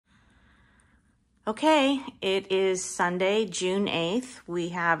Okay, it is Sunday, June 8th. We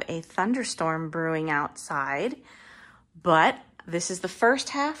have a thunderstorm brewing outside, but this is the first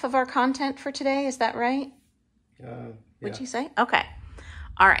half of our content for today. Is that right? Yeah. What'd you say? Okay.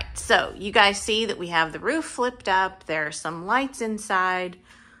 All right, so you guys see that we have the roof flipped up. There are some lights inside.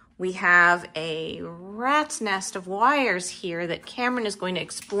 We have a rat's nest of wires here that Cameron is going to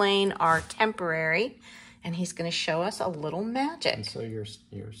explain are temporary, and he's going to show us a little magic. And so you're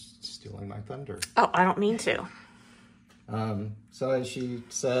stealing my thunder. Oh, I don't mean to. So as she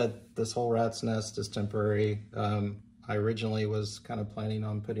said, this whole rat's nest is temporary. I originally was kind of planning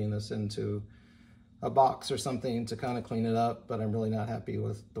on putting this into a box or something to kind of clean it up, but I'm really not happy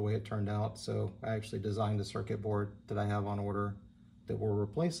with the way it turned out. So I actually designed a circuit board that I have on order that will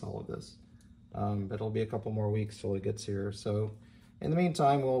replace all of this. But it'll be a couple more weeks till it gets here. So in the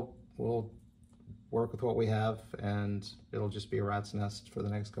meantime, we'll work with what we have, and it'll just be a rat's nest for the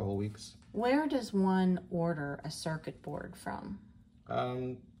next couple of weeks. Where does one order a circuit board from?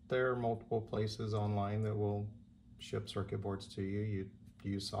 There are multiple places online that will ship circuit boards to you. You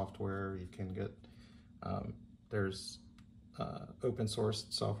use software, you can get, there's open source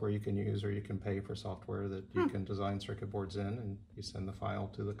software you can use, or you can pay for software that you can design circuit boards in, and you send the file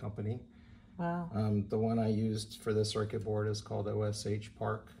to the company. Wow. The one I used for this circuit board is called OSH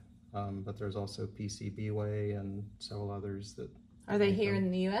Park. But there's also PCBWay and several others that... Are they here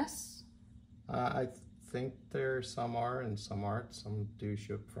in the U.S.? I think some are and some aren't. Some do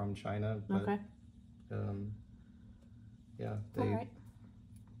ship from China. But, okay. Yeah. All right.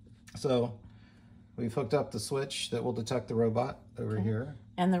 So we've hooked up the switch that will detect the robot over here.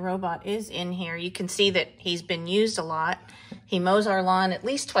 And the robot is in here. You can see that he's been used a lot. He mows our lawn at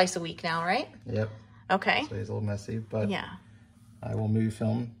least twice a week now, right? Yep. Okay. So he's a little messy, but yeah. I will move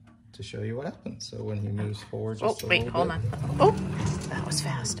him to show you what happens. So when he moves forward just hold on. Oh, that was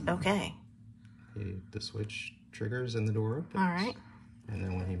fast. Okay. The switch triggers and the door opens. All right. And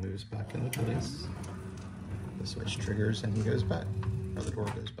then when he moves back into place, the switch triggers and he goes back, or the door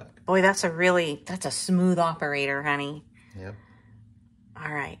goes back. Boy, that's a smooth operator, honey. Yep.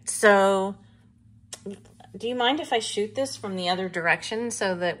 All right. So do you mind if I shoot this from the other direction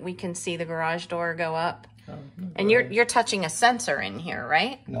so that we can see the garage door go up? No, and you're touching a sensor in here,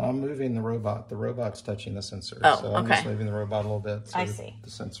 right? No, I'm moving the robot. The robot's touching the sensor. Oh, so I'm just moving the robot a little bit so I see. The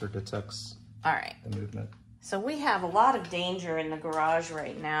sensor detects all right. the movement. So we have a lot of danger in the garage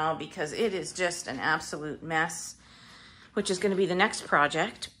right now because it is just an absolute mess, which is going to be the next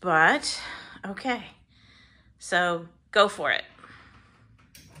project, but okay. So go for it.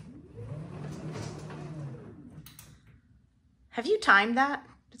 Have you timed that?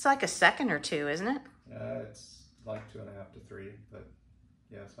 It's like a second or two, isn't it? It's like 2.5 to 3, but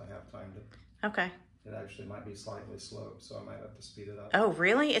yes, I have timed it. Okay. It actually might be slightly slow, so I might have to speed it up. Oh,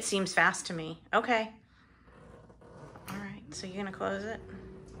 really? It seems fast to me. Okay. All right, so you're gonna close it?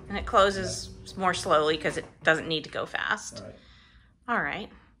 And it closes more slowly because it doesn't need to go fast. All right. All right.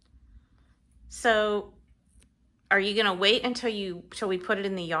 So are you gonna wait until we put it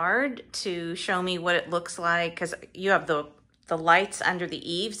in the yard to show me what it looks like? Because you have the lights under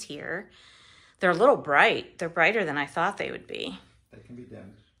the eaves here. They're a little bright. They're brighter than I thought they would be. They can be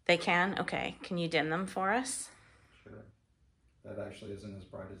dimmed. They can? Okay. Can you dim them for us? Sure. That actually isn't as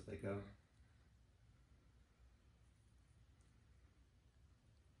bright as they go.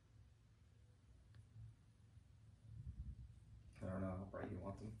 I don't know how bright you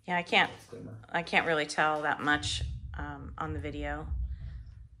want them. Yeah, I can't really tell that much on the video.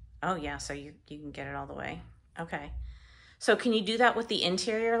 Oh yeah, so you can get it all the way. Okay. So can you do that with the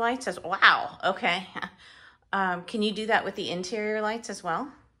interior lights as wow, okay. Can you do that with the interior lights as well?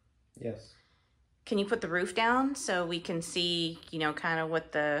 Yes. Can you put the roof down so we can see, kind of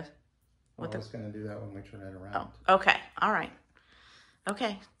what the... I was going to do that when we turn it around. Oh, okay. All right.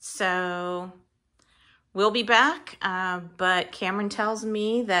 Okay, so we'll be back, but Cameron tells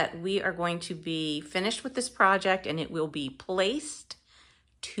me that we are going to be finished with this project and it will be placed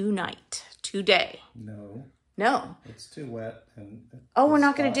today. No. It's too wet, and we're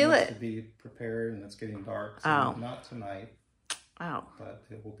not going to do it. To be prepared, and it's getting dark. So not tonight. Oh. But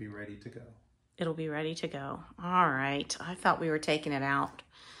it will be ready to go. It'll be ready to go. All right. I thought we were taking it out.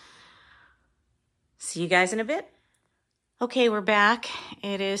 See you guys in a bit. Okay, we're back.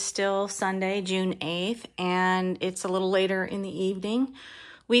 It is still Sunday, June 8th, and it's a little later in the evening.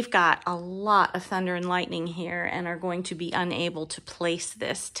 We've got a lot of thunder and lightning here and are going to be unable to place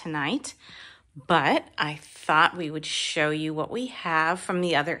this tonight. But I thought we would show you what we have from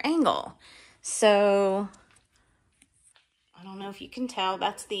the other angle. So I don't know if you can tell,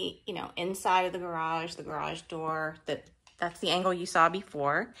 that's the, inside of the garage door, that's the angle you saw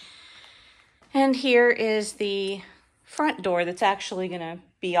before. And here is the front door that's actually going to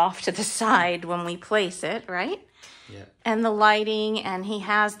be off to the side when we place it, right? Yeah. And the lighting, and he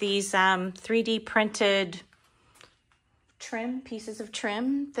has these 3D printed pieces of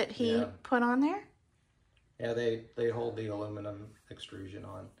trim that he put on there. Yeah, they hold the aluminum extrusion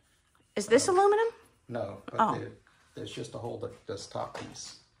on. Is this aluminum? No, but it's just to hold this top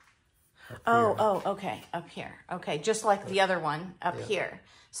piece. Okay, up here. Okay, just like the other one up here.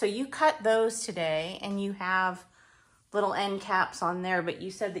 So you cut those today, and you have little end caps on there, but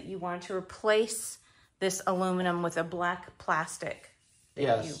you said that you wanted to replace this aluminum with a black plastic.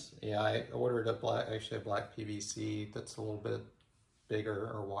 Yes, yeah, I ordered a black PVC that's a little bit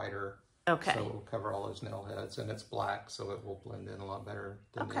bigger or wider. Okay. So it will cover all those nail heads, and it's black, so it will blend in a lot better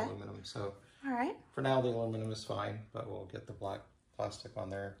than the aluminum. So all right. For now, the aluminum is fine, but we'll get the black plastic on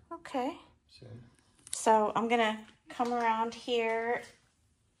there. Okay. Soon. So I'm gonna come around here,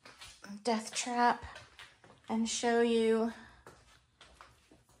 death trap, and show you.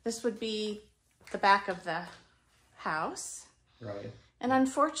 This would be the back of the house. Right. And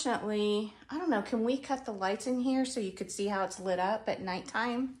unfortunately, I don't know, can we cut the lights in here so you could see how it's lit up at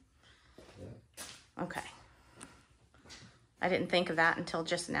nighttime? Yeah. Okay. I didn't think of that until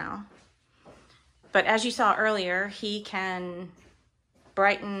just now. But as you saw earlier, he can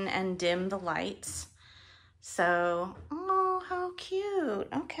brighten and dim the lights. So, oh, how cute.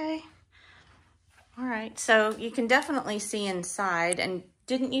 Okay. All right, so you can definitely see inside. And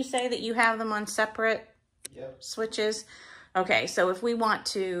didn't you say that you have them on separate switches? Okay, so if we want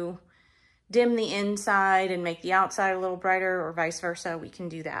to dim the inside and make the outside a little brighter or vice versa, we can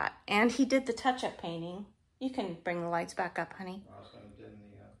do that. And he did the touch-up painting. You can bring the lights back up, honey. I was going to dim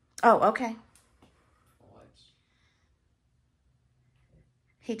the okay. lights.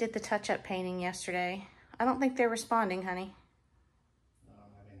 He did the touch-up painting yesterday. I don't think they're responding, honey. No,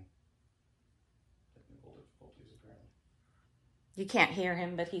 I'm having technical difficulties apparently. You can't hear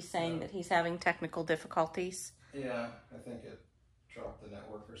him, but he's saying that he's having technical difficulties. Yeah, I think it dropped the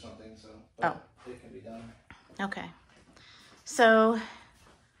network or something, so it can be done. Okay. So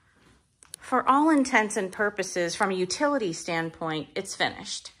for all intents and purposes, from a utility standpoint, it's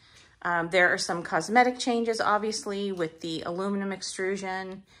finished. There are some cosmetic changes, obviously, with the aluminum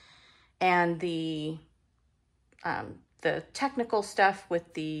extrusion and the technical stuff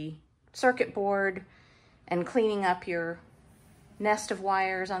with the circuit board and cleaning up your nest of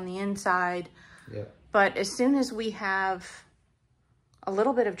wires on the inside. Yeah. But as soon as we have a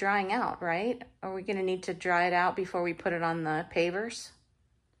little bit of drying out, right? Are we going to need to dry it out before we put it on the pavers?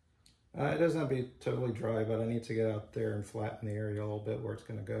 It doesn't have to be totally dry, but I need to get out there and flatten the area a little bit where it's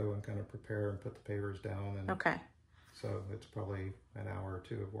going to go and kind of prepare and put the pavers down. And okay. So it's probably an hour or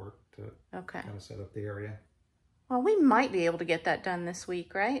two of work to kind of set up the area. Well, we might be able to get that done this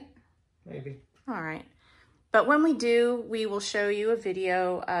week, right? Maybe. All right. But when we do, we will show you a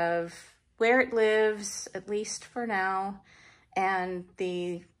video of where it lives, at least for now, and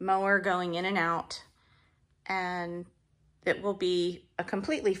the mower going in and out. And it will be a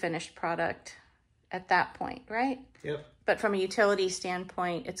completely finished product at that point, right? Yep. But from a utility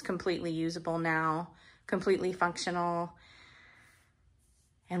standpoint, it's completely usable now, completely functional.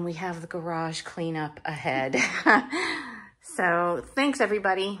 And we have the garage cleanup ahead. So thanks,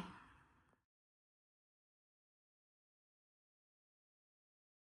 everybody.